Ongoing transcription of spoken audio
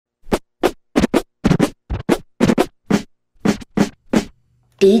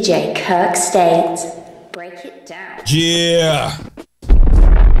DJ Kirk State. Break it down. Yeah.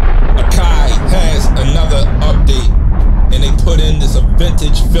 Akai has another update and they put in this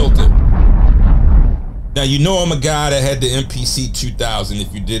vintage filter. Now, you know I'm a guy that had the MPC 2000.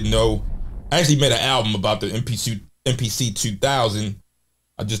 If you didn't know, I actually made an album about the MPC 2000.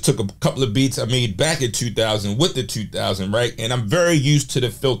 I just took a couple of beats I made back in 2000 with the 2000, right? And I'm very used to the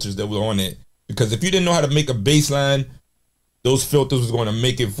filters that were on it, because if you didn't know how to make a bass line, those filters was going to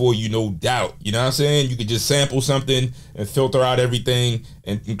make it for you, no doubt. You know what I'm saying? You could just sample something and filter out everything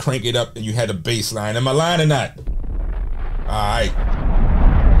and crank it up, and you had a bass line. Am I lying or not? All right.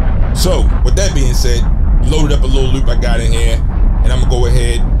 So with that being said, loaded up a little loop I got in here, and I'm gonna go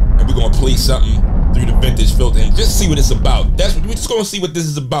ahead and we're gonna play something through the vintage filter and just see what it's about. We're just gonna see what this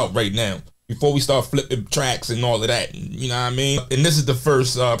is about right now before we start flipping tracks and all of that. You know what I mean? And this is the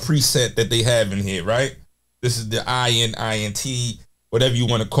first preset that they have in here, right? This is the INT, whatever you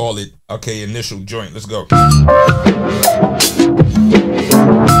want to call it. Okay, initial joint. Let's go. Keep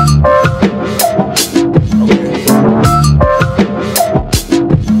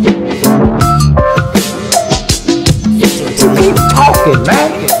talking,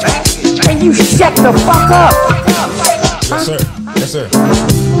 man. And you shut the fuck up. Yes, sir. Yes, sir.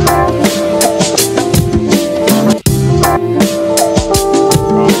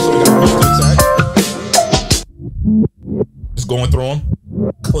 Just going through them.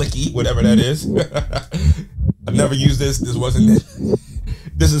 Clicky, whatever that is. I never used this. This wasn't it.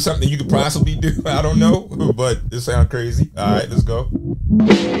 This is something you could possibly do. I don't know, but it sounds crazy. All right, let's go.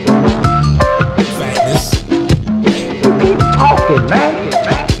 Fatness. Keep talking, man.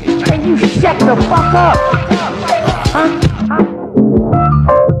 And you shut the fuck up.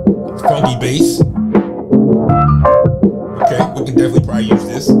 Funky bass. Okay, we can definitely probably use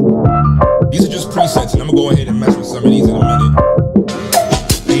this. These are just presets, and I'm gonna go ahead and mess with some of these in a minute.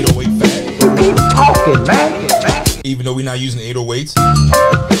 808 fat. Keep talking, man. Even though we're not using 808s.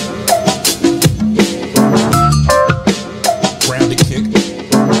 Grounded kick.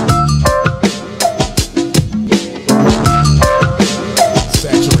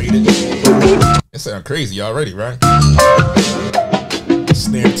 That sounds crazy already, right?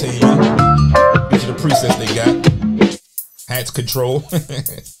 Snare taming. These are the presets they got. Hats control.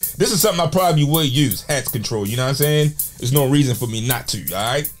 This is something I probably would use. Hats control, you know what I'm saying? There's no reason for me not to,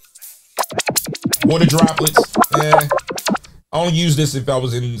 alright? Water droplets. Yeah. I only use this if I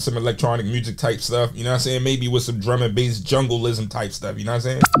was in some electronic music type stuff, you know what I'm saying? Maybe with some drum and bass jungleism type stuff, you know what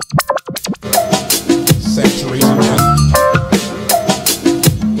I'm saying? Saturation, yeah.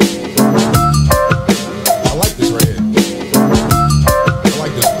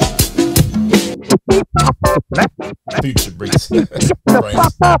 Future breaks.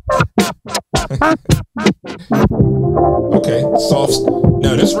 Okay, soft.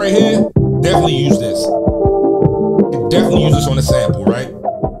 Now this right here, definitely use this. Definitely use this on a sample, right?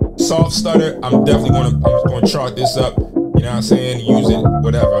 Soft stutter. I'm definitely gonna chart this up. You know what I'm saying? Use it,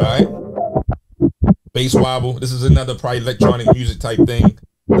 whatever. All right. Bass wobble. This is another probably electronic music type thing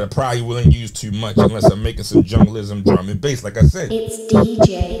that I probably wouldn't use too much unless I'm making some jungleism drum and bass, like I said. It's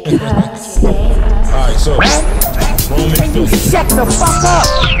DJ Kirk State. All right, so Roman filter. Shut the fuck up.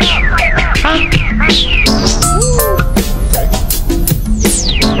 Okay.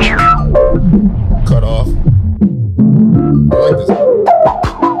 Cut off. I like this.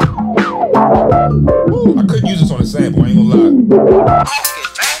 Ooh, I could use this on a sample, I ain't gonna lie.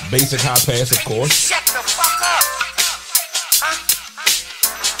 Basic high pass, of course. Shut the fuck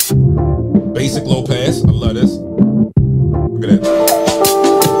up. Basic low pass. I love this. Look at that.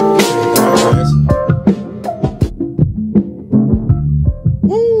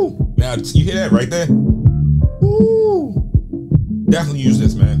 Woo! Now you hear that right there? Woo! Definitely use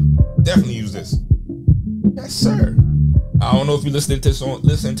this, man. Definitely use this. Yes, sir. I don't know if you're listening to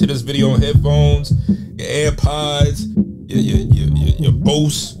this video on headphones, your AirPods, your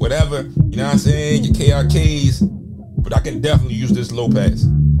Bose, whatever. You know what I'm saying? Your KRKs. But I can definitely use this low pass.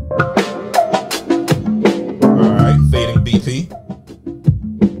 Alright, fading BP.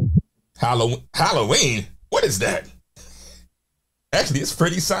 Halloween? What is that? Actually, it's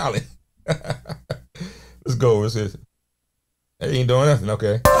pretty solid. Let's go. What's this? That ain't doing nothing.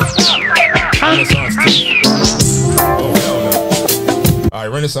 Okay. Renaissance teeth. Oh, hell no.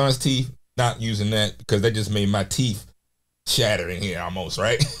 Alright, Renaissance teeth. Not using that because that just made my teeth shatter in here almost,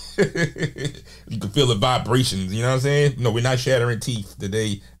 right? You can feel the vibrations, you know what I'm saying? No, we're not shattering teeth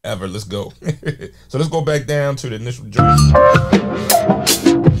today ever. Let's go. So let's go back down to the initial joint.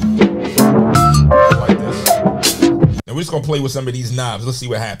 I like this. And we're just gonna play with some of these knobs. Let's see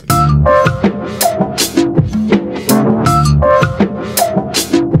what happens.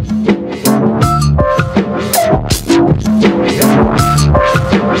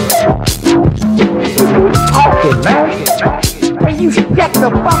 talking, man? Can you shut the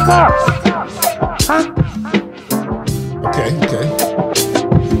fuck up? Huh? Okay.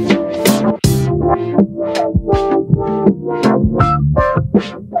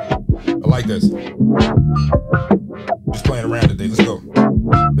 I like this. Just playing around today. Let's go.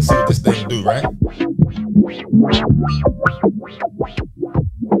 Let's see what this thing do, right?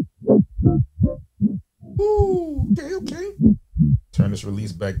 Ooh, okay. Turn this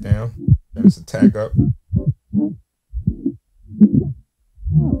release back down. Turn this attack up.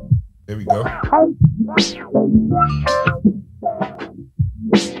 There we go. I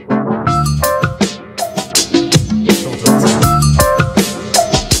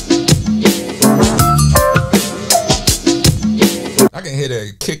can hear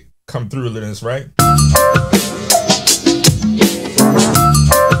the kick come through a little in this, right?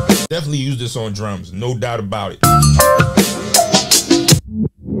 Definitely use this on drums, no doubt about it.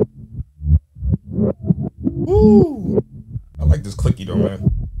 Woo! I like this clicky though, man.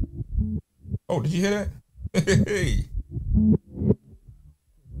 Oh, did you hear that? Hey.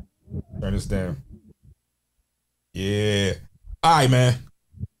 Turn this down. Yeah. All right, man.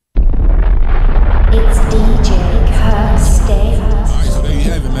 It's DJ kirk.state. Alright, so there you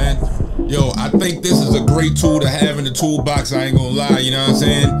have it, man. Yo, I think this is a great tool to have in the toolbox. I ain't gonna lie, you know what I'm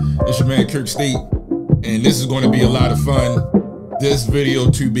saying? It's your man Kirk.State, and this is gonna be a lot of fun. This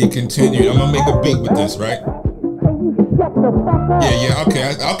video to be continued. I'm gonna make a beat with this, right? Yeah,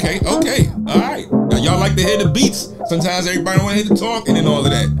 okay. Alright. Now y'all like to hear the beats. Sometimes everybody don't want to hear the talking and all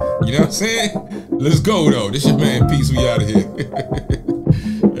of that. You know what I'm saying? Let's go though. This your man Peace. We out of here.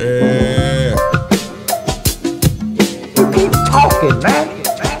 Yeah. You keep talking, man.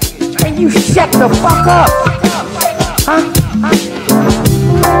 Can you shut the fuck up? Huh?